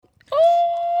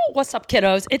What's up,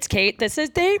 kiddos? It's Kate. This is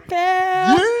Date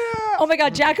Fam. Yeah. Oh my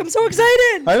God, Jack, I'm so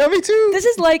excited. I know, me too. This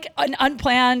is like an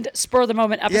unplanned, spur of the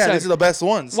moment episode. Yeah, this is the best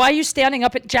ones. Why are you standing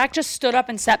up? Jack just stood up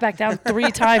and sat back down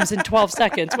 3 times in 12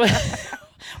 seconds.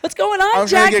 What's going on, I'm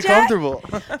Jack? trying to get comfortable.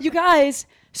 You guys,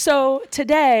 so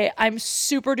today I'm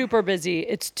super duper busy.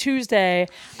 It's Tuesday.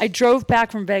 I drove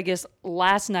back from Vegas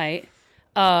last night.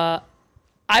 I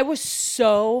was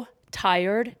so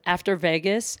tired after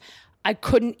Vegas. I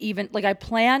couldn't even, I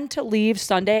planned to leave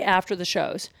Sunday after the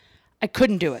shows. I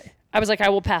couldn't do it. I was like, I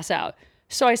will pass out.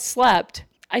 So I slept.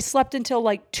 I slept until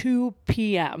 2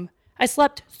 p.m. I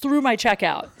slept through my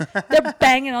checkout. They're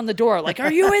banging on the door like,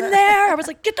 are you in there? I was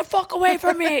like, get the fuck away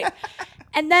from me.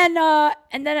 And then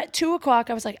at 2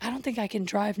 o'clock, I was like, I don't think I can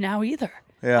drive now either.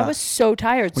 Yeah. I was so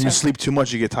tired. When you sleep too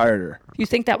much, you get tireder. You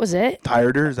think that was it?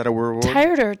 Tireder? Is that a word?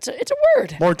 Tireder. It's a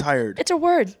word. More tired. It's a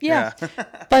word. Yeah.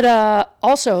 But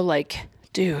also,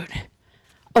 dude,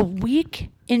 a week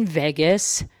in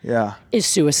Vegas is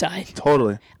suicide.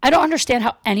 Totally. I don't understand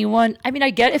how anyone, I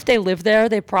get if they live there,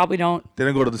 they probably don't. They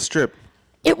don't go to the strip.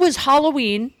 It was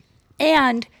Halloween,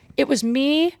 and it was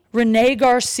me, Renee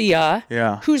Garcia,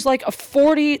 who's like a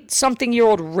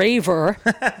 40-something-year-old raver.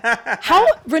 How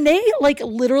Renee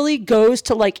literally goes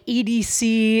to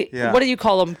EDC, what do you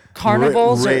call them,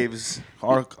 carnivals? Raves.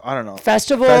 Or, I don't know.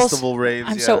 Festivals? Festival raves,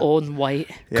 I'm so old and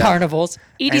white. Yeah. Carnivals.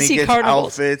 EDC and he gets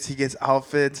carnivals. He gets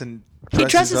outfits and he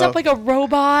dresses up like a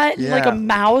robot and like a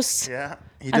mouse. Yeah.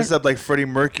 He dressed up like Freddie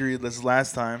Mercury this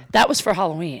last time. That was for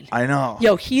Halloween. I know.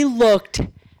 Yo, he looked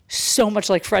so much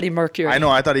like Freddie Mercury. I know.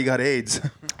 I thought he got AIDS.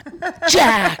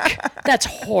 Jack, that's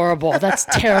horrible. That's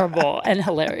terrible and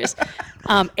hilarious.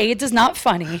 AIDS is not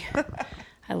funny.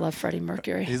 I love Freddie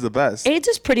Mercury. He's the best. AIDS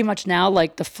is pretty much now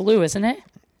like the flu, isn't it?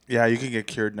 Yeah, you can get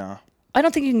cured now. I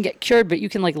don't think you can get cured, but you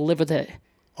can live with it.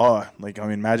 Oh,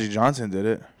 Magic Johnson did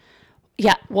it.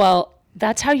 Yeah, well,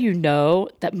 that's how you know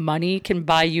that money can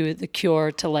buy you the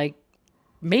cure to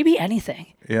maybe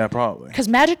anything. Yeah, probably. Because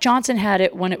Magic Johnson had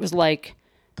it when it was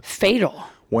fatal.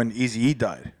 When Eazy-E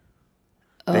died.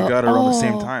 They got it around the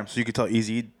same time. So you could tell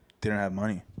Eazy-E didn't have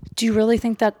money. Do you really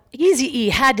think that Eazy-E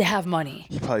had to have money?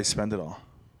 He probably spent it all.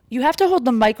 You have to hold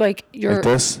the mic you're... Like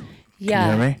this? Yeah,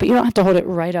 can you hear me? But you don't have to hold it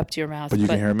right up to your mouth. But you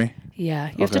can hear me? Yeah,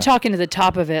 you have to talk into the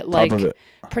top of it.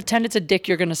 Pretend it's a dick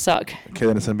you're going to suck. Okay,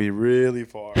 then it's going to be really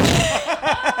far.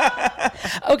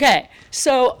 Okay,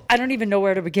 so I don't even know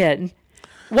where to begin.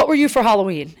 What were you for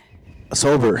Halloween?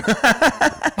 Sober.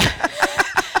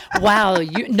 Wow,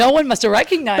 no one must have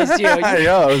recognized you.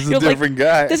 I was a different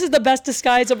guy. This is the best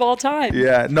disguise of all time.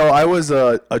 Yeah, no, I was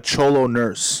a cholo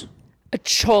nurse. A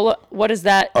cholo, what is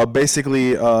that?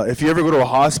 Basically, if you ever go to a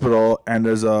hospital and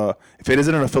if it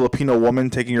isn't a Filipino woman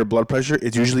taking your blood pressure,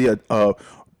 it's usually a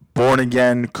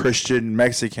born-again Christian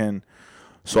Mexican.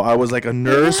 So I was like a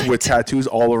nurse with tattoos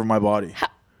all over my body.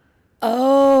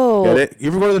 Oh. Get it? You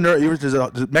ever go to the nurse?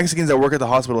 The Mexicans that work at the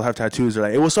hospital have tattoos. They're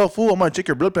like, hey, what's up, fool? I'm going to check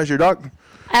your blood pressure, doc.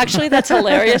 Actually, that's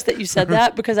hilarious that you said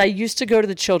that because I used to go to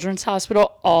the children's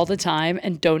hospital all the time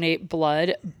and donate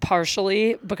blood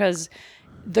partially because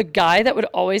the guy that would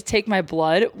always take my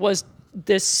blood was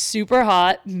this super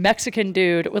hot Mexican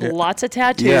dude with lots of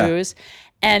tattoos.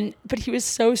 Yeah. But he was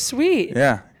so sweet.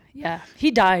 Yeah. Yeah.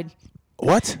 He died.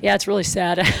 What? Yeah, it's really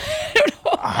sad. I don't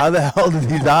know. How the hell did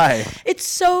he die? It's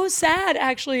so sad,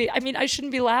 actually. I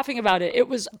shouldn't be laughing about it.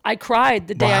 I cried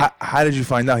the day. How did you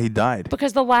find out he died?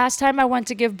 Because the last time I went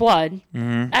to give blood,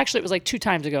 actually it was 2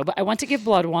 times ago, but I went to give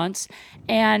blood once,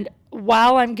 and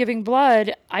while I'm giving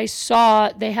blood, I saw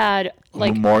they had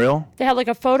memorial. They had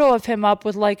a photo of him up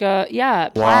with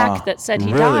a plaque that said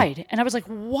he died, and I was like,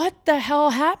 "What the hell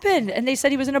happened?" And they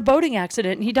said he was in a boating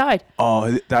accident and he died.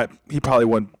 Oh, he probably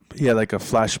went. He had a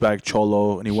flashback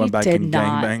cholo, and he went back and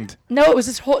gangbanged. No, it was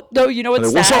this whole. No, you know what's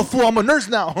sad? What's up, fool? I'm a nurse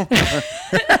now.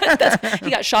 He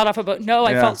got shot off a boat. No,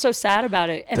 I felt so sad about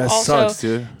it, and that also sucks,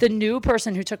 dude. The new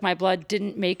person who took my blood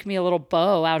didn't make me a little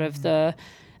bow out of the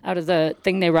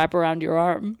thing they wrap around your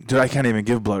arm. Dude, I can't even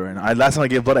give blood right now. Last time I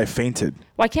gave blood, I fainted.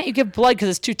 Why can't you give blood? Because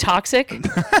it's too toxic.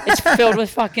 It's filled with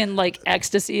fucking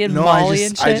ecstasy and Molly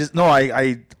and shit.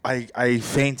 I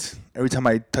faint every time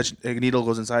a needle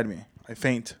goes inside me. I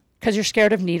faint. Because you're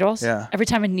scared of needles? Yeah. Every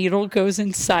time a needle goes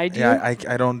inside you? Yeah,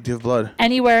 I don't give blood.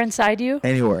 Anywhere inside you?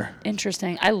 Anywhere.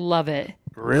 Interesting. I love it.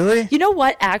 Really? You know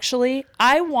what? Actually,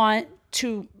 I want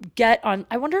to get on.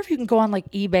 I wonder if you can go on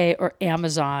eBay or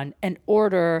Amazon and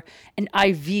order an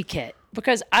IV kit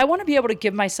because I want to be able to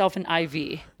give myself an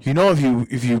IV. You know,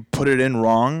 if you put it in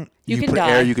wrong, you can put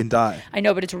die. Air, you can die. I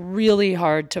know, but it's really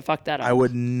hard to fuck that up. I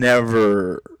would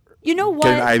never You know get what?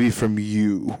 an IV from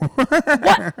you.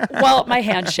 What? Well, my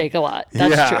hands shake a lot.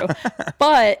 That's Yeah. true.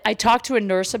 But I talked to a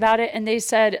nurse about it, and they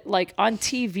said, like, on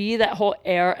TV, that whole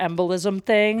air embolism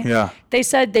thing, Yeah. they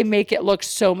said they make it look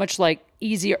so much, like,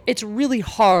 easier. It's really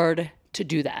hard to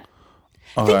do that.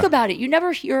 Okay. Think about it. You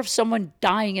never hear of someone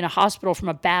dying in a hospital from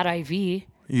a bad IV.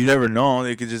 You never know.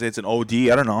 They could just say it's an OD.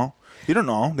 I don't know. You don't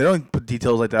know. They don't put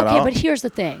details like that Okay, out. but here's the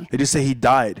thing. They just say he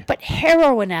died. But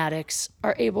heroin addicts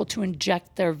are able to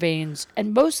inject their veins,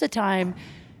 and most of the time,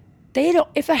 they don't.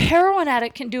 If a heroin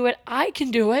addict can do it, I can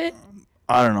do it.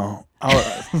 I don't know.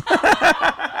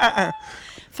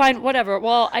 Fine, whatever.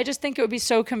 Well, I just think it would be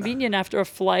so convenient after a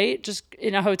flight, just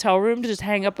in a hotel room, to just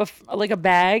hang up a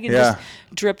bag and Yeah. just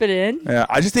drip it in. Yeah,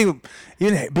 I just think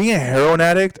even being a heroin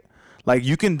addict, like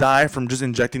you can die from just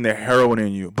injecting the heroin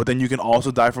in you, but then you can also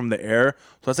die from the air.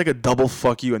 So that's like a double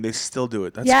fuck you, and they still do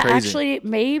it. That's Yeah, crazy. actually,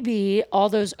 maybe all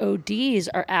those ODs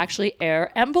are actually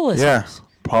air embolisms. Yeah,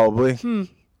 probably.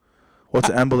 What's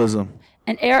embolism?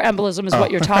 And air embolism is what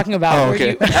you're talking about. Oh, where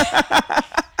okay.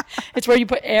 It's where you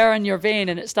put air in your vein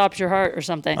and it stops your heart or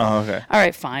something. Oh, okay. All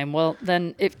right, fine. Well,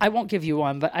 then I won't give you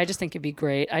one, but I just think it'd be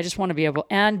great. I just want to be able,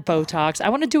 and Botox. I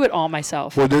want to do it all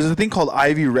myself. Well, there's a thing called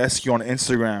IV Rescue on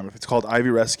Instagram. If it's called IV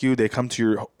Rescue, they come to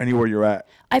your anywhere you're at.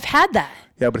 I've had that.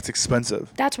 Yeah, but it's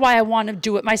expensive. That's why I want to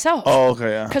do it myself. Oh, okay,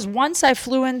 yeah. Because once I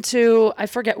flew into, I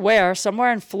forget where,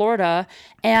 somewhere in Florida,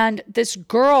 and this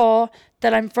girl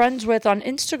that I'm friends with on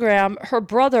Instagram, her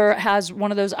brother has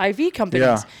one of those IV companies.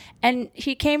 Yeah. And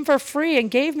he came for free and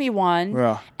gave me one.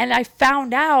 Yeah. And I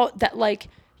found out that, like,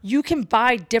 you can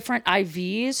buy different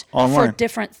IVs Online. for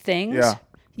different things. Yeah.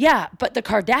 Yeah, but the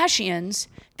Kardashians,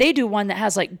 they do one that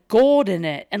has, like, gold in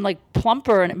it and, like,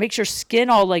 plumper, and it makes your skin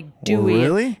all, like, dewy.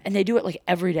 Really? And they do it, like,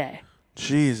 every day.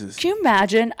 Jesus. Can you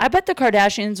imagine? I bet the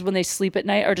Kardashians, when they sleep at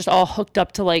night, are just all hooked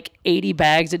up to like 80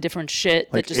 bags of different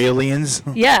shit. Like that just, aliens?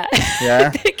 yeah. Yeah?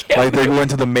 They can't Like they move. go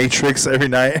into the Matrix every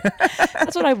night?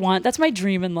 That's what I want. That's my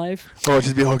dream in life. Or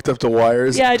just be hooked up to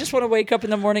wires? Yeah, I just want to wake up in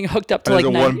the morning hooked up to And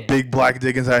like there's a 90. one big black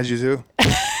dick inside you too?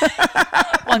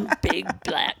 One big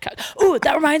black cock. Ooh,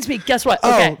 that reminds me. Guess what?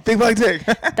 Okay. Oh, big black dick.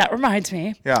 That reminds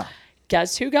me. Yeah.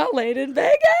 Guess who got laid in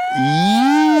Vegas?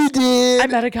 You did. I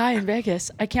met a guy in Vegas.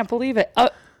 I can't believe it. Oh,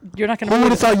 you're not going to Who would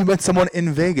believe have it. thought you met someone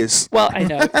in Vegas? Well, I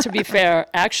know. To be fair,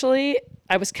 actually,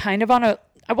 I was kind of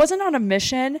I wasn't on a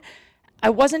mission. I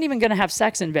wasn't even going to have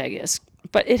sex in Vegas,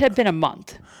 but it had been a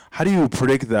month. How do you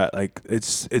predict that? Like,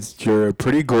 it's you're a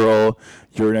pretty girl.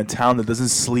 You're in a town that doesn't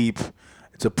sleep.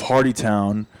 It's a party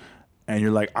town, and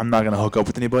you're like, I'm not gonna hook up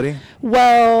with anybody.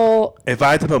 Well, If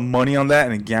I had to put money on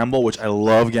that and gamble, which I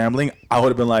love gambling, I would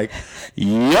have been like,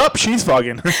 yup, she's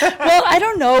fucking. well, I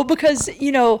don't know because,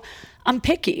 I'm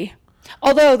picky.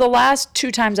 Although the last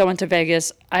 2 times I went to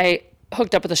Vegas, I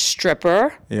hooked up with a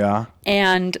stripper Yeah.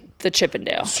 and the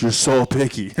Chippendale. You're so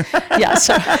picky. Yeah,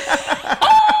 so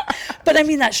but I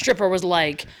mean that stripper was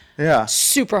like Yeah.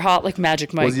 super hot, like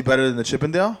Magic Mike. Was he better than the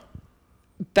Chippendale?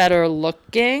 Better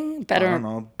looking, better. I don't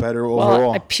know. Better Well,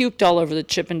 overall. I puked all over the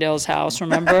Chippendale's house,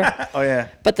 remember? Oh, yeah.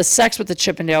 But the sex with the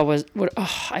Chippendale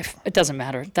it doesn't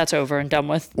matter. That's over and done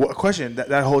with. What question?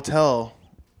 That hotel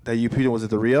that you peed in, was it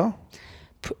the Rio?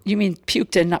 You mean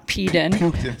puked in, not peed in.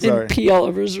 Puked in, sorry. Didn't pee all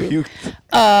over his room.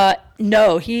 Puked.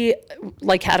 No, he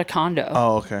like had a condo.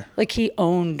 Oh, okay. Like he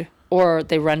owned or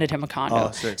they rented him a condo.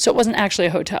 Oh, sick. So it wasn't actually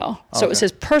a hotel. So it was Okay.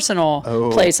 his personal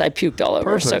Oh. place I puked all over.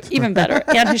 Perfect. So even better.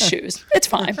 And his shoes. It's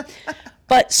fine.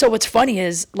 But so what's funny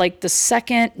is like the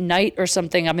second night or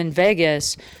something I'm in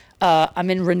Vegas, I'm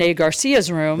in Rene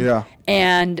Garcia's room. Yeah.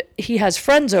 And he has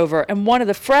friends over. And one of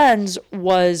the friends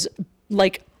was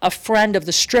like a friend of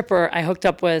the stripper I hooked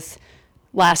up with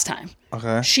last time.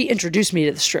 Okay. She introduced me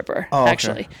to the stripper, Oh, okay.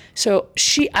 actually. So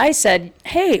I said,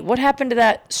 hey, what happened to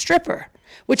that stripper?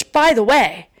 Which, by the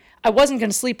way, I wasn't going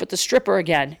to sleep with the stripper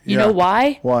again. You Yeah. know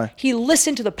why? Why? He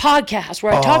listened to the podcast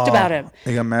where I talked about him.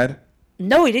 He got mad?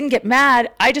 No, he didn't get mad.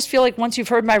 I just feel like once you've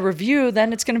heard my review,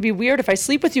 then it's going to be weird if I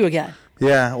sleep with you again.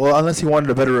 Yeah. Well, unless he wanted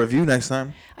a better review next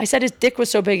time. I said his dick was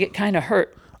so big it kind of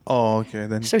hurt. Oh, okay.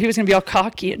 Then. So he was going to be all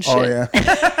cocky and shit. Oh, yeah.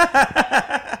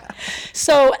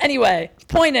 So anyway,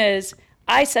 point is,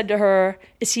 I said to her,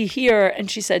 is he here? And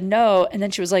she said no. And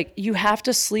then she was like, you have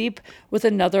to sleep with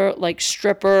another like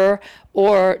stripper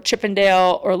or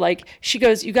Chippendale or like, she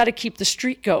goes, you got to keep the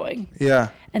streak going. Yeah.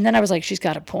 And then I was like, she's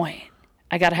got a point.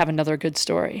 I got to have another good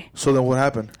story. So then what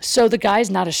happened? So the guy's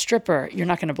not a stripper. You're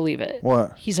not going to believe it.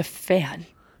 What? He's a fan.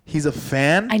 He's a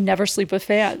fan? I never sleep with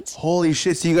fans. Holy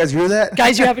shit. So you guys hear that?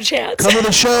 Guys, you have a chance. Come to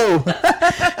the show.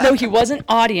 No, he wasn't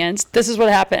audience. This is what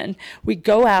happened. We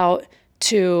go out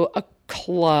to a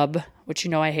club, which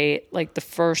I hate, like the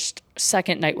first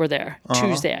second night we're there,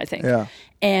 Tuesday, I think. Yeah.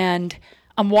 And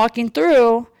I'm walking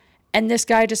through, and this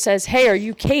guy just says, "Hey, are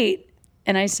you Kate?"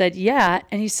 And I said, "Yeah."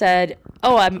 And he said,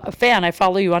 "Oh, I'm a fan. I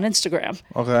follow you on Instagram."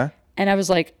 Okay. And I was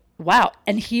like, wow.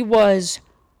 And he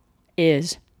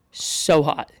is so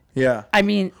hot. Yeah. I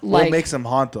mean, What like, makes him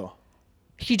hot though?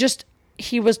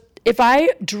 if I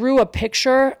drew a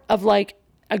picture of like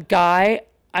a guy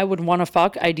I would want to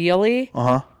fuck, ideally,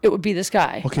 it would be this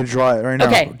guy. Okay, draw it right now.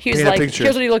 Okay, he was Paint a like, picture.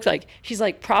 here's what he looked like. He's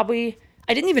like probably,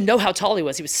 I didn't even know how tall he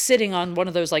was. He was sitting on one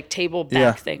of those like table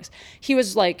back things. He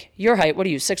was like your height. What are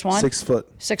you, 6'1"? 6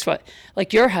 foot. 6 foot.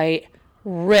 Like your height,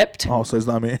 ripped. Oh, so it's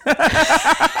not me.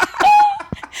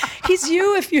 He's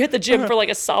you if you hit the gym for like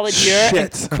a solid year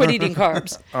and quit eating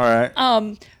carbs. All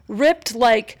right. Ripped,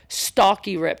 like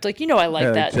stocky ripped. Like, I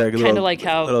like that. Exactly. Kind of like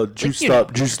how. Little like,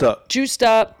 juiced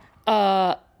up.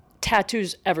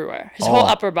 Tattoos everywhere. His whole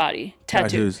upper body.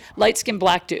 Tattoos. Light skinned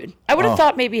black dude. I would have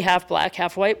thought maybe half black,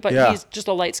 half white, but he's just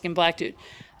a light skinned black dude.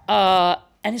 And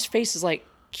his face is like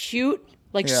cute,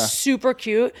 like super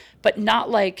cute, but not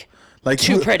like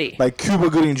too pretty. Like Cuba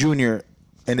Gooding Jr.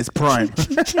 in his prime.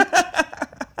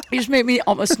 You just made me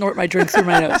almost snort my drink through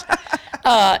my nose.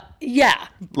 Yeah.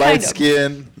 Light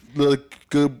skin, look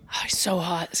good. Oh, he's so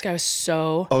hot. This guy was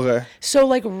so. Okay. So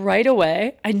like right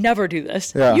away, I never do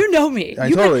this. Yeah. You know me.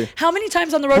 Totally. How many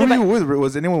times on the road Who have were you with?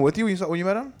 Was anyone with you when you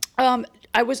met him?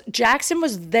 Jackson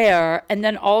was there, and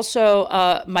then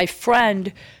also my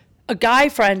friend, a guy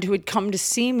friend who had come to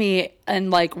see me, and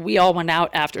like we all went out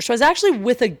after. So I was actually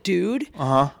with a dude.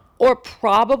 Or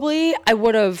probably I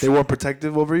would have. They weren't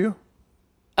protective over you?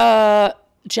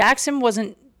 Jackson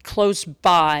wasn't close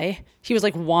by. He was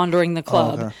like wandering the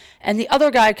club. Okay. And the other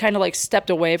guy kind of like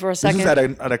stepped away for a second. This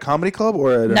was at a comedy club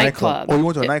or at a nightclub? Oh, you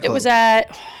went to a nightclub. It was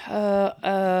at,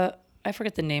 I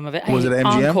forget the name of it. Was it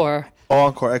MGM? Encore. Oh,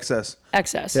 Encore, XS.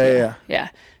 XS. Yeah.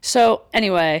 So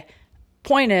anyway,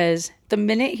 point is, the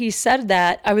minute he said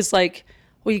that, I was like,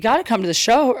 well, you got to come to the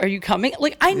show. Are you coming?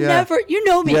 Like, I never, you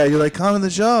know me. Yeah, you're like, come to the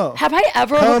show. Have I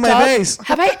ever come in hooked my up? face.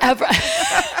 Have I ever?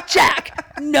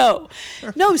 Jack, no.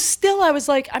 Still, I was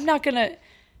like, I'm not going to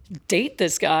date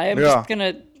this guy. I'm just going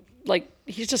to, like,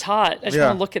 he's just hot. I just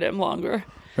want to look at him longer.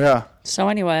 Yeah. So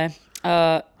anyway.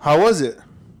 How was it?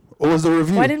 What was the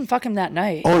review? Well, I didn't fuck him that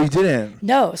night. Oh, you didn't?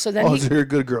 No. So then so you're a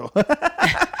good girl.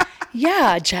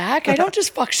 Yeah, Jack. I don't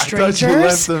just fuck strangers. I I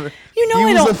was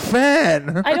don't. a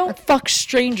fan. I don't fuck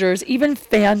strangers, even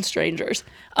fan strangers.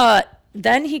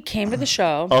 Then he came to the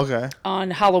show. Okay.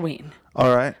 On Halloween.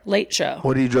 All right. Late show.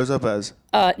 What did he dress up as?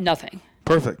 Nothing.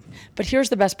 Perfect. But here's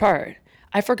the best part.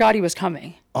 I forgot he was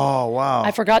coming. Oh, wow.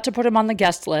 I forgot to put him on the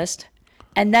guest list.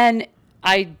 And then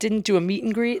I didn't do a meet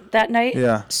and greet that night.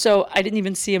 Yeah. So I didn't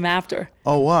even see him after.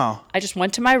 Oh, wow. I just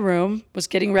went to my room, was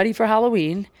getting ready for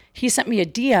Halloween. He sent me a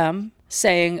DM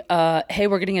saying, hey,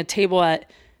 we're getting a table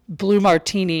at Blue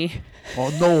Martini.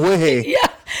 Oh, no way. Yeah.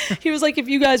 He was like, if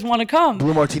you guys want to come.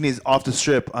 Blue Martini is off the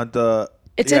strip at the...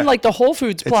 It's in like the Whole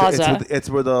Foods Plaza. It's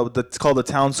where it's called the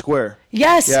Town Square.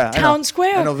 Yes, Town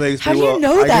Square. I know Vegas How pretty do you well.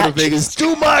 know that? I go to Vegas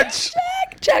too much.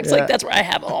 Jack's like, that's where I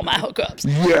have all my hookups.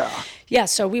 Yeah. Yeah,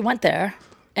 so we went there,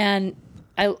 and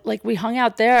we hung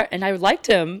out there, and I liked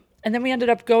him. And then we ended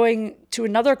up going to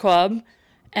another club,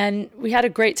 and we had a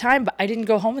great time, but I didn't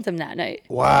go home with him that night.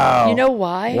 Wow. You know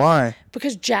why? Why?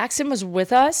 Because Jackson was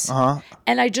with us,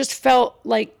 and I just felt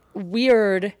like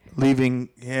weird leaving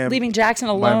Jackson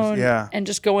alone and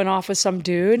just going off with some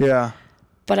dude. Yeah.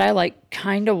 But I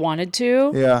kind of wanted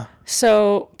to. Yeah.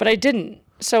 So, but I didn't.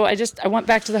 So I went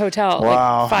back to the hotel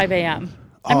at 5 a.m.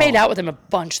 I made out with him a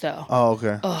bunch though. Oh,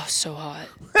 okay. Oh, so hot.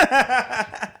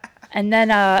 And then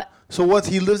so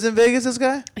he lives in Vegas, this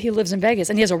guy? He lives in Vegas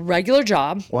and he has a regular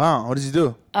job. Wow. What does he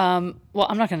do? Well,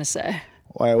 I'm not going to say.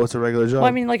 Why? What's a regular job? Well,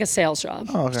 I mean like a sales job.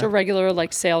 Oh, okay. Just a regular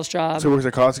sales job. So he works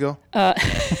at Costco?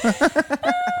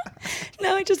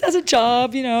 No, he just has a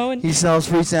job, and he sells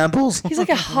free samples? He's like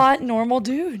a hot, normal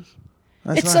dude.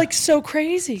 It's so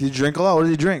crazy. Did he drink a lot? What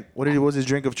did he drink? What was his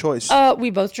drink of choice?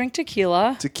 We both drink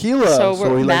tequila. Tequila.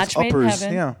 So he match likes made in uppers.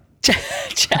 heaven. Yeah.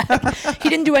 Jack. He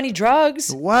didn't do any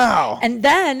drugs. Wow. And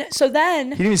then he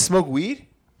didn't even smoke weed?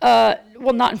 Well,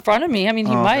 not in front of me. I mean,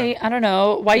 he might. I don't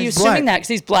know. Why are you assuming that? Because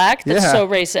he's black? That's so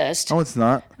racist. No, it's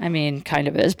not. I mean, kind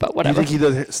of is, but whatever. Do you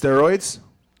think he does steroids?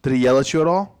 Did he yell at you at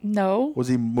all? No. Was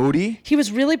he moody? He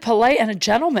was really polite and a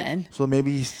gentleman. So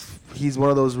maybe he's one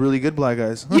of those really good black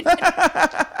guys.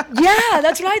 Yeah,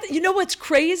 that's what you know what's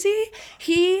crazy?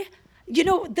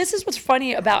 This is what's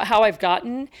funny about how I've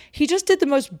gotten. He just did the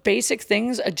most basic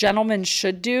things a gentleman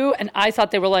should do, and I thought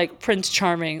they were like Prince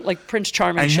Charming And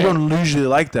shit. you don't usually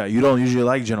like that. You don't usually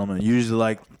like gentlemen. You usually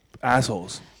like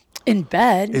assholes. In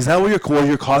bed. Is that what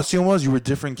your costume was? You were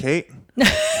different Kate?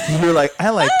 You were like, I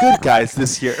like good guys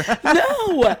this year.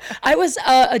 No, I was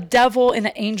a devil in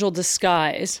an angel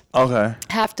disguise. Okay.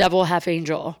 Half devil, half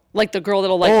angel. Like the girl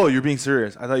that'll like. Oh, you're being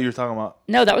serious. I thought you were talking about.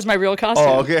 No, that was my real costume.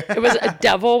 Oh, okay. It was a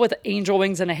devil with angel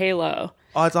wings and a halo.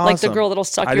 Oh, that's awesome. Like the girl that'll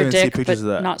suck I your didn't see dick pictures but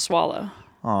of that. not swallow.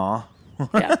 Aw.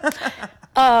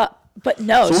 Yeah. But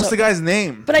no. So what's the guy's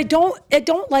name? But I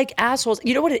don't like assholes.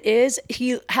 You know what it is?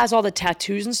 He has all the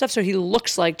tattoos and stuff, so he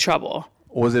looks like trouble.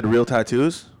 Was it real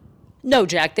tattoos? No,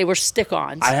 Jack, they were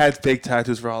stick-ons. I had fake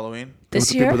tattoos for Halloween.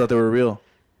 This year? People thought they were real.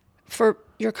 For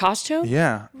your costume?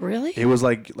 Yeah. Really? It was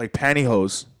like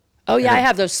pantyhose. Oh, yeah, I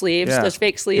have those sleeves, Yeah. those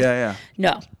fake sleeves. Yeah.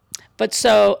 No. But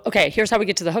so, okay, here's how we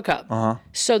get to the hookup. Uh-huh.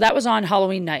 So that was on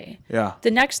Halloween night. Yeah.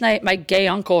 The next night, my gay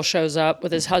uncle shows up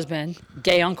with his husband,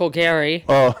 gay Uncle Gary,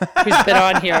 Oh. who's been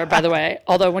on here, by the way.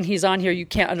 Although when he's on here, you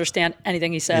can't understand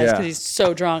anything he says Yeah. because he's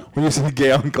so drunk. When you said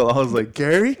gay uncle, I was like,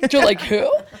 Gary? You're like, who?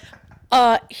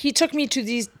 He took me to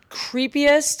the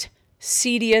creepiest,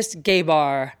 seediest gay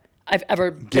bar I've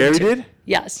ever been Gary to. did?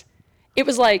 Yes. It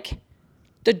was like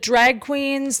the drag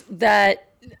queens that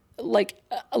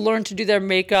learn to do their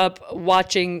makeup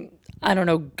watching, I don't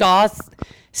know, goth,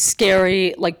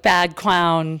 scary, like bad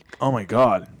clown. Oh my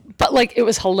God. But like it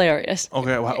was hilarious.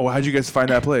 Okay, how'd you guys find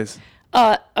that place?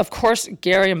 Of course,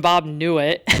 Gary and Bob knew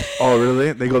it. Oh,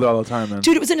 really? They go there all the time, then.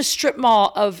 Dude, it was in a strip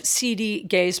mall of seedy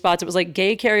gay spots. It was like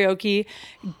gay karaoke,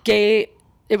 gay.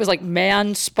 It was like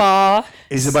man spa.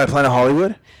 Is it by Planet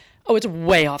Hollywood? Oh, it's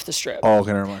way off the strip. Oh,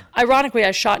 okay, never mind. Ironically,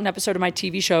 I shot an episode of my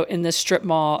TV show in this strip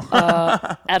mall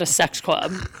at a sex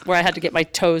club where I had to get my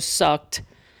toes sucked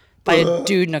by a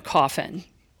dude in a coffin.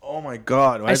 Oh my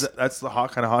God, why is that? That's the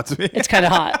kind of hot to me. It's kind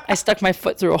of hot. I stuck my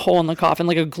foot through a hole in the coffin,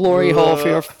 like a glory hole for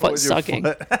your foot with your sucking.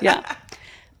 foot. Yeah.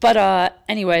 But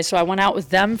anyway, so I went out with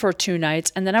them for 2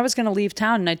 nights, and then I was going to leave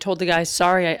town, and I told the guy,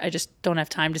 sorry, I just don't have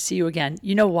time to see you again.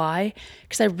 You know why?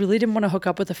 Because I really didn't want to hook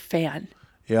up with a fan.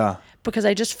 Yeah. Because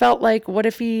I just felt like, what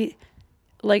if he,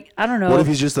 like, I don't know. What if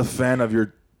he's just a fan of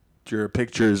your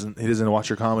pictures and he doesn't watch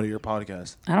your comedy or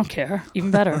podcast? I don't care.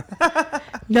 Even better.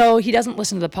 No, he doesn't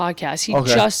listen to the podcast. He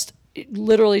Okay.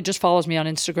 literally just follows me on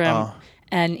Instagram.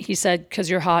 And he said, because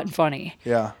you're hot and funny.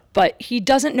 Yeah. But he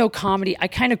doesn't know comedy. I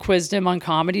kind of quizzed him on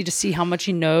comedy to see how much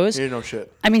he knows. He didn't know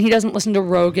shit. I mean, he doesn't listen to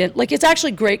Rogan. Like, it's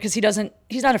actually great because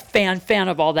he's not a fan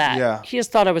of all that. Yeah. He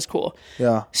just thought I was cool.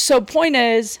 Yeah. So point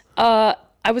is,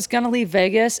 I was going to leave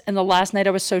Vegas, and the last night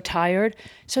I was so tired.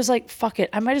 So I was like, fuck it.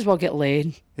 I might as well get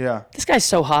laid. Yeah. This guy's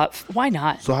so hot. Why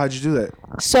not? So how'd you do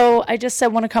that? So I just said,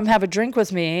 want to come have a drink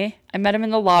with me? I met him in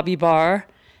the lobby bar.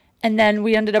 And then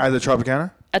we ended up At the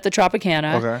Tropicana? at the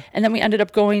Tropicana. Okay. And then we ended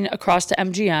up going across to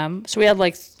MGM. So we had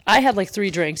I had 3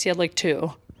 drinks. He had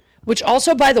 2. Which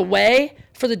also, by the way,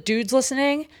 for the dudes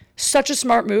listening, such a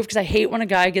smart move because I hate when a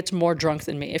guy gets more drunk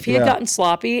than me. If he had gotten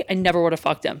sloppy, I never would have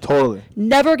fucked him. Totally.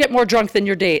 Never get more drunk than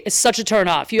your date. It's such a turn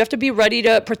off. You have to be ready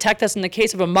to protect us in the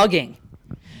case of a mugging.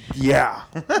 Yeah.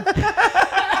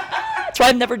 That's why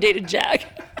I've never dated Jack.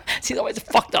 He's always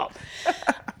fucked up.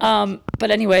 But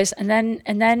anyways, and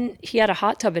then he had a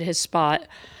hot tub at his spot.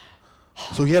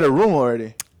 So he had a room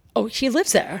already? Oh, he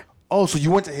lives there. Oh, so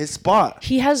you went to his spot?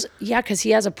 He has, because he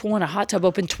has a pool and a hot tub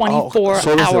open 24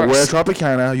 so listen, hours. we're at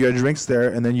Tropicana. You had drinks there,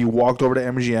 and then you walked over to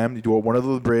MGM. You do one of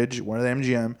the bridge, one of the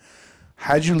MGM.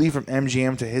 How'd you leave from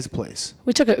MGM to his place?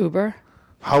 We took an Uber.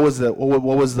 How was that? What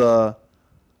was the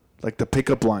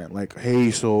pickup line? Like, hey,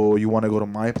 so you want to go to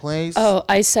my place? Oh,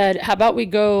 I said, how about we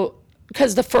go,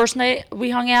 because the first night we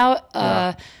hung out,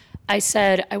 I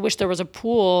said, I wish there was a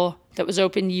pool that was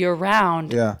open year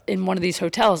round in one of these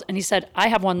hotels. And he said, I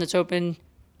have one that's open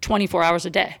 24 hours a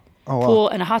day. Oh, wow. Pool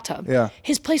and a hot tub. Yeah.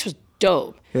 His place was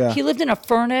dope. Yeah. He lived in a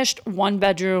furnished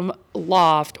 1-bedroom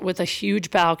loft with a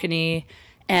huge balcony,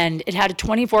 and it had a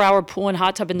 24-hour pool and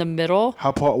hot tub in the middle.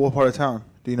 What part of town?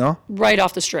 Do you know? Right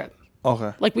off the strip.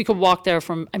 Okay. Like we could walk there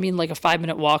from, a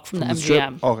 5-minute walk from the MGM.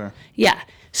 Strip? Okay. Yeah.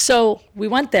 So we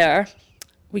went there.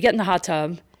 We get in the hot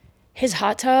tub. His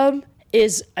hot tub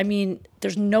is,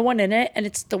 there's no one in it, and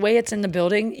it's the way it's in the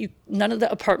building. None of the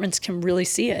apartments can really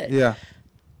see it. Yeah.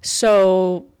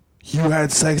 So. You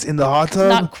had sex in the hot tub?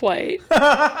 Not quite.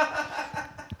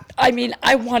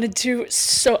 I wanted to,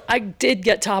 so I did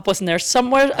get topless in there.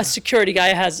 Somewhere a security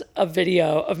guy has a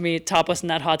video of me topless in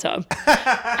that hot tub.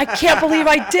 I can't believe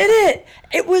I did it.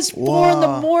 It was 4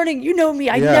 a.m. You know me.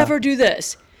 I never do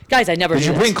this. Guys, I never do this.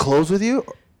 Did you bring clothes with you?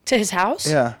 To his house?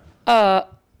 Yeah.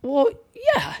 Well,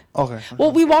 yeah. Okay.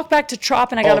 Well, we walked back to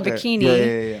Trop and I got a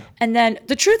bikini. Yeah. And then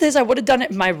the truth is I would have done it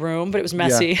in my room, but it was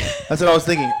messy. Yeah. That's what I was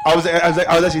thinking. I was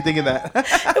actually thinking that.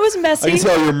 It was messy. I can see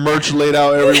all your merch laid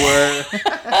out everywhere.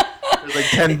 There's like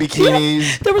 10 bikinis.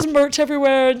 Yeah, there was merch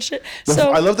everywhere and shit.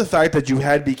 So I love the fact that you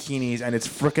had bikinis and it's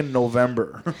freaking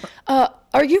November.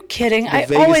 Are you kidding? I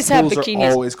Vegas always have schools bikinis.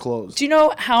 are always closed. Do you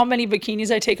know how many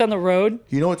bikinis I take on the road?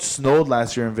 You know it snowed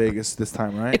last year in Vegas this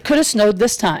time, right? It could have snowed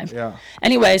this time. Yeah.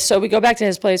 Anyway, so we go back to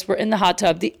his place. We're in the hot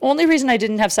tub. The only reason I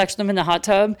didn't have sex with him in the hot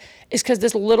tub is because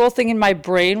this little thing in my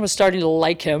brain was starting to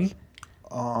like him.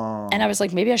 And I was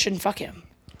like, maybe I shouldn't fuck him.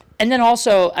 And then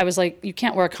also, I was like, you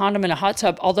can't wear a condom in a hot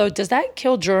tub. Although, does that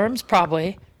kill germs?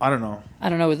 Probably. I don't know. I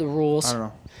don't know the rules. I don't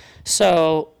know.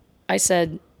 So I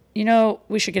said,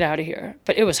 we should get out of here.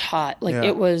 But it was hot. Like,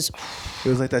 it was... It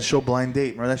was like that show Blind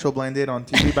Date. Remember that show Blind Date on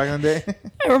TV back in the day?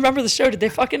 I remember the show. Did they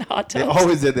fucking hot tub? They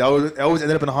always did. They always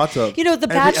ended up in a hot tub. The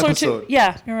Bachelor too.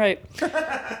 Yeah, you're right.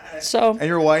 So. And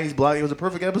you're white, he's black. It was a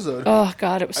perfect episode. Oh,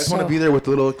 God, it was so... I just want to be there with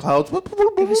the little clouds.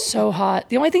 It was so hot.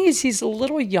 The only thing is he's a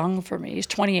little young for me. He's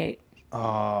 28.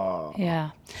 Oh.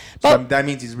 Yeah. So But that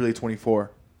means he's really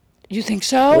 24. you think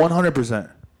so? 100%.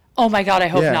 Oh, my God, I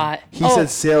hope Yeah. not. He said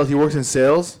sales. He works in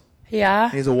sales. Yeah.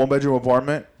 He has a one-bedroom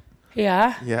apartment.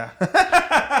 Yeah. Yeah.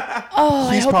 Oh,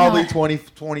 I He's hope probably not. 20,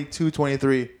 22,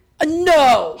 23.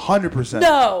 No. 100%.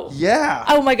 No. Yeah.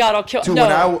 Oh, my God, I'll kill... Dude,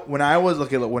 no. when I was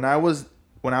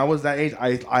that age,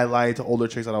 I lied to older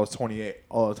chicks that I was 28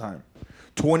 all the time.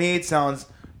 28 sounds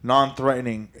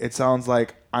non-threatening. It sounds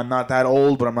like I'm not that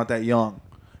old, but I'm not that young.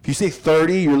 If you say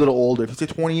 30, you're a little older. If you say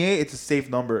 28, it's a safe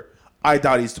number. I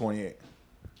doubt he's 28.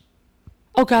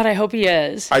 Oh, God, I hope he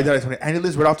is. I doubt he's 28. And he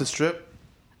lives right off the strip.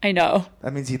 I know.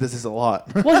 That means he does this a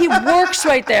lot. Well, he works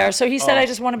right there, so he said, I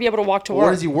just want to be able to walk to work.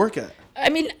 Where does he work at? I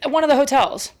mean, one of the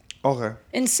hotels. Okay.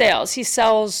 In sales. He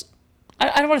sells...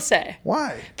 I don't want to say.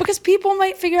 Why? Because people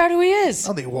might figure out who he is.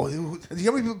 Oh, do you know how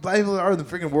many people are in the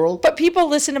freaking world? But people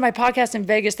listen to my podcast in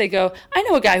Vegas. They go, I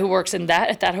know a guy who works at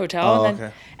that hotel. Oh, and then,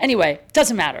 okay. Anyway,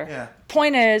 doesn't matter. Yeah.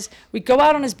 Point is, we go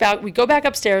out on his balcony. We go back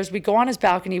upstairs. We go on his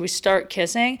balcony. We start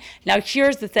kissing. Now,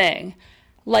 here's the thing.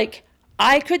 Like,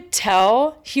 I could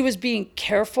tell he was being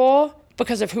careful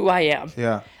because of who I am.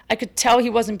 Yeah. I could tell he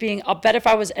wasn't being... I'll bet if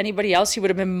I was anybody else, he would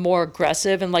have been more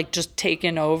aggressive and, like, just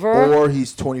taken over. Or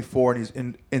he's 24 and he's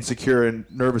insecure and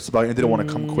nervous about it and didn't want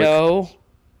to come quick. No.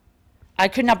 I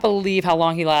could not believe how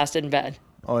long he lasted in bed.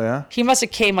 Oh, yeah? He must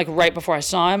have came, like, right before I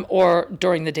saw him or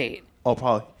during the date. Oh,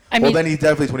 probably. I mean, then he's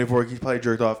definitely 24. He's probably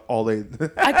jerked off all day.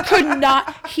 I could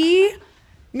not...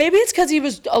 Maybe it's because he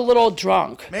was a little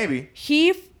drunk. Maybe.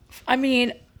 He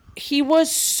was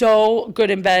so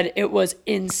good in bed. It was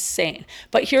insane.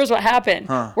 But here's what happened.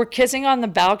 We're kissing on the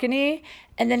balcony,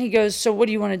 and then he goes, so what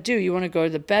do you want to do? You want to go to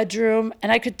the bedroom?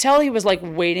 And I could tell he was, like,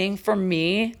 waiting for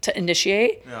me to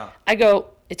initiate. Yeah. I go,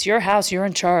 it's your house. You're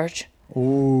in charge.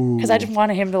 Ooh. Because I just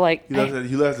wanted him to, like...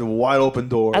 He left a wide open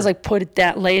door. I was like, put it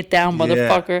down. Lay it down,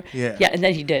 motherfucker. Yeah. Yeah, and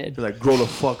then he did. You're like, grow the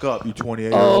fuck up, you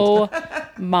 28-year-old. Oh,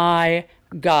 my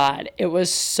God. It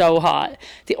was so hot.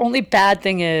 The only bad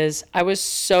thing is I was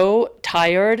so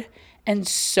tired and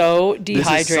so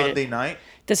dehydrated. This is Sunday night?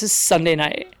 This is Sunday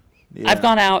night. Yeah. I've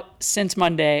gone out since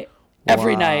Monday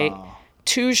every night.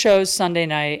 2 shows Sunday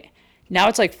night. Now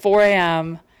it's like 4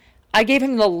 a.m. I gave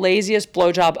him the laziest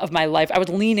blowjob of my life. I was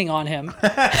leaning on him.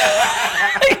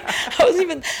 I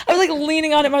was like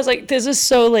leaning on him. I was like, this is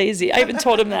so lazy. I even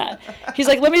told him that. He's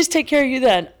like, let me just take care of you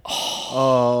then.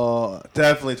 Oh,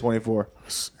 definitely 24.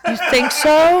 You think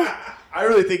so? I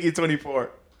really think he's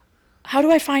 24. How do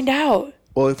I find out?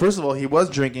 Well, first of all, he was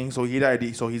drinking, so he'd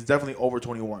ID, so he's definitely over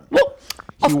 21. Well,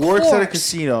 He works at a course.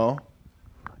 casino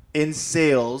in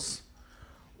sales.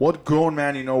 What grown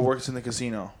man you know works in the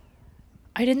casino?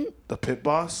 The pit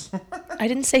boss? I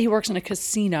didn't say he works in a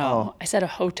casino. Oh. I said a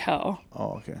hotel.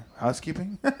 Oh, okay.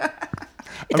 Housekeeping?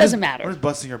 It doesn't matter. I'm just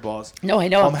busting your balls. No, I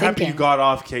know. I'm happy thinking. you got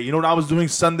off, Kate. You know what I was doing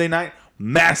Sunday night?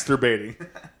 Masturbating.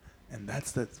 And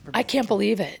that's I can't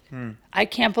believe it. I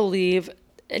can't believe.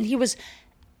 And he was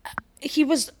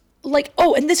like,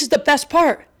 oh, and this is the best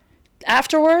part.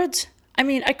 Afterwards, I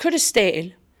mean, I could have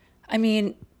stayed. I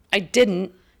mean, I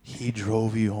didn't. He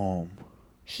drove you home.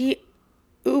 He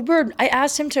Ubered. I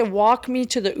asked him to walk me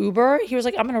to the Uber. He was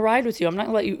like, I'm going to ride with you. I'm not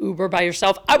going to let you Uber by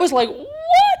yourself. I was like,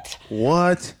 what?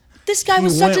 What? This guy He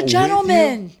was such a went with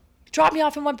gentleman. Dropped me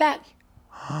off and went back.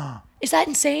 Is that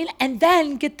insane? And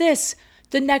then, get this.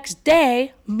 The next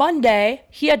day, Monday,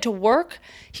 he had to work.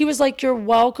 He was like, you're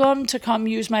welcome to come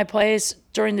use my place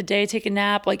during the day, take a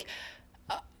nap. Like,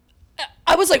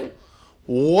 I was like,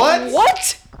 What?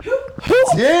 what? Who?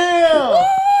 Damn. What?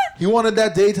 He wanted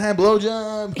that daytime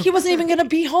blowjob. He wasn't even going to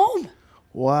be home.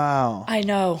 Wow. I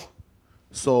know.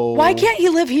 So Why can't he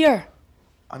live here?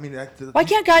 I mean, Why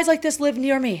can't guys like this live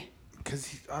near me?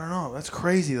 Because I don't know. That's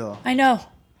crazy though. I know.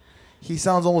 He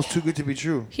sounds almost too good to be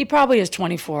true. He probably is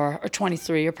 24 or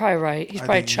 23. You're probably right. He's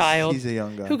probably a child. He's a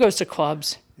young guy. Who goes to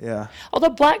clubs? Yeah. Although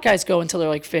black guys go until they're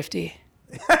like 50.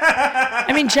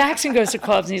 I mean, Jackson goes to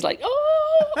clubs and he's like,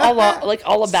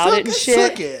 all about it and shit.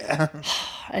 Suck it.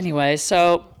 Anyway,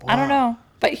 so I don't know.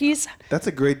 But That's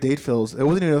a great date, Phils. It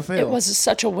wasn't even a fail. It was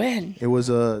such a win. It was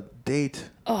a date.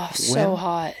 Oh, so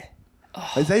hot.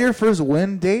 Oh. Is that your first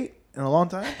win date in a long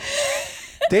time?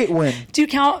 Date win. Do you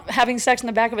count having sex in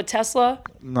the back of a Tesla?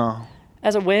 No.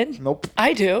 As a win? Nope.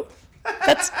 I do.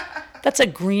 That's a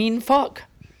green fuck.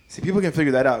 See, people can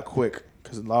figure that out quick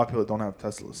because a lot of people don't have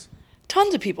Teslas.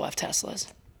 Tons of people have Teslas.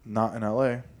 Not in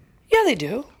LA. Yeah, they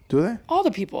do. Do they? All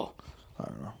the people. I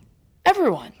don't know.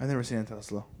 Everyone. I've never seen a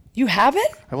Tesla. You haven't?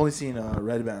 I've only seen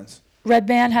red bands. Red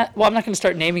band? Well, I'm not going to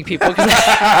start naming people.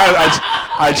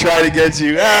 I try to get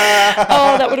you.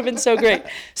 Oh, that would have been so great.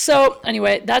 So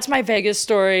anyway, that's my Vegas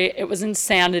story. It was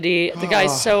insanity. The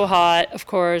guy's so hot. Of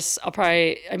course,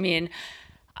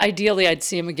 ideally I'd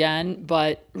see him again,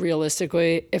 but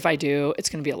realistically, if I do, it's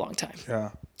going to be a long time.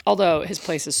 Yeah. Although his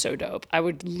place is so dope. I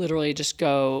would literally just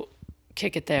go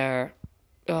kick it there.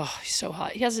 Oh, he's so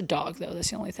hot. He has a dog, though. That's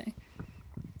the only thing.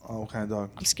 Oh, what kind of dog?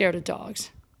 I'm scared of dogs.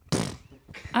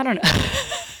 I don't know.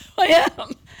 I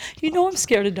am. You know I'm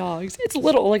scared of dogs. It's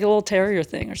like a little terrier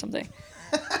thing or something.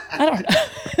 I don't know.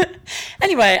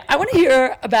 Anyway, I want to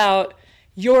hear about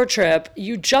your trip.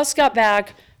 You just got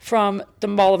back from the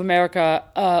Mall of America,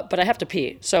 but I have to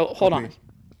pee. So hold on.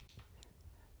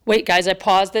 Wait, guys, I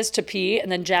paused this to pee,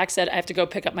 and then Jack said I have to go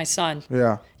pick up my son.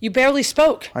 Yeah. You barely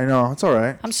spoke. I know. It's all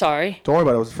right. I'm sorry. Don't worry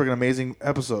about it. It was a freaking amazing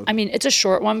episode. I mean, it's a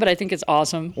short one, but I think it's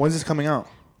awesome. When's this coming out?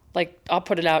 I'll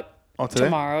put it out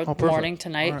tomorrow morning,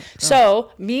 tonight. Right.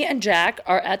 So me and Jack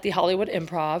are at the Hollywood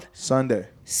Improv Sunday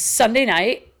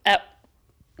night at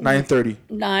 9:30.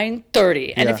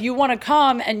 9:30. And if you want to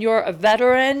come and you're a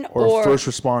veteran or a first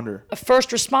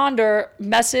responder,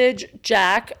 message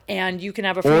Jack and you can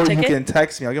have a free ticket. Or you can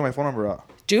text me. I'll get my phone number out.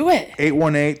 Do it.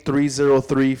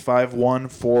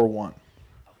 818-303-5141.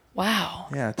 Wow.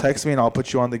 Yeah, text me and I'll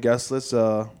put you on the guest list.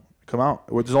 Come out.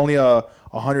 There's only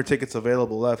 100 tickets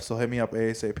available left, so hit me up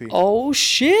ASAP. Oh,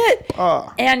 shit.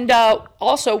 And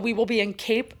also, we will be in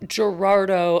Cape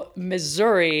Girardeau,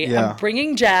 Missouri. Yeah. I'm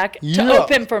bringing Jack to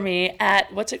open for me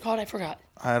at, what's it called? I forgot.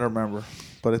 I don't remember,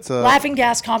 but it's a... Laughing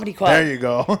Gas Comedy Club. There you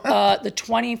go. The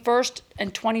 21st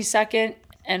and 22nd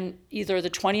and either the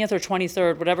 20th or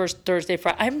 23rd, whatever's Thursday,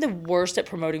 Friday. I'm the worst at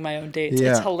promoting my own dates. Yeah.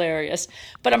 It's hilarious.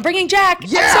 But I'm bringing Jack.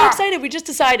 Yeah. I'm so excited. We just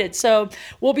decided. So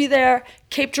we'll be there,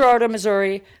 Cape Girardeau,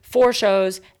 Missouri, 4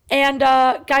 shows. And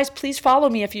guys, please follow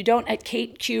me if you don't at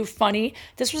Kate Q Funny.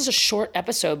 This was a short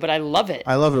episode, but I love it.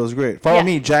 I love it. It was great. Follow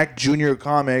me, Jack Jr.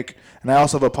 Comic. And I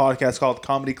also have a podcast called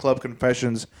Comedy Club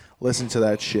Confessions. Listen to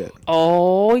that shit.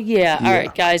 Oh, yeah. All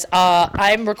right, guys.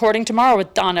 I'm recording tomorrow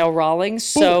with Donnell Rawlings.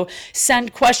 So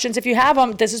send questions if you have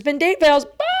them. This has been Date Fails.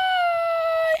 Bye.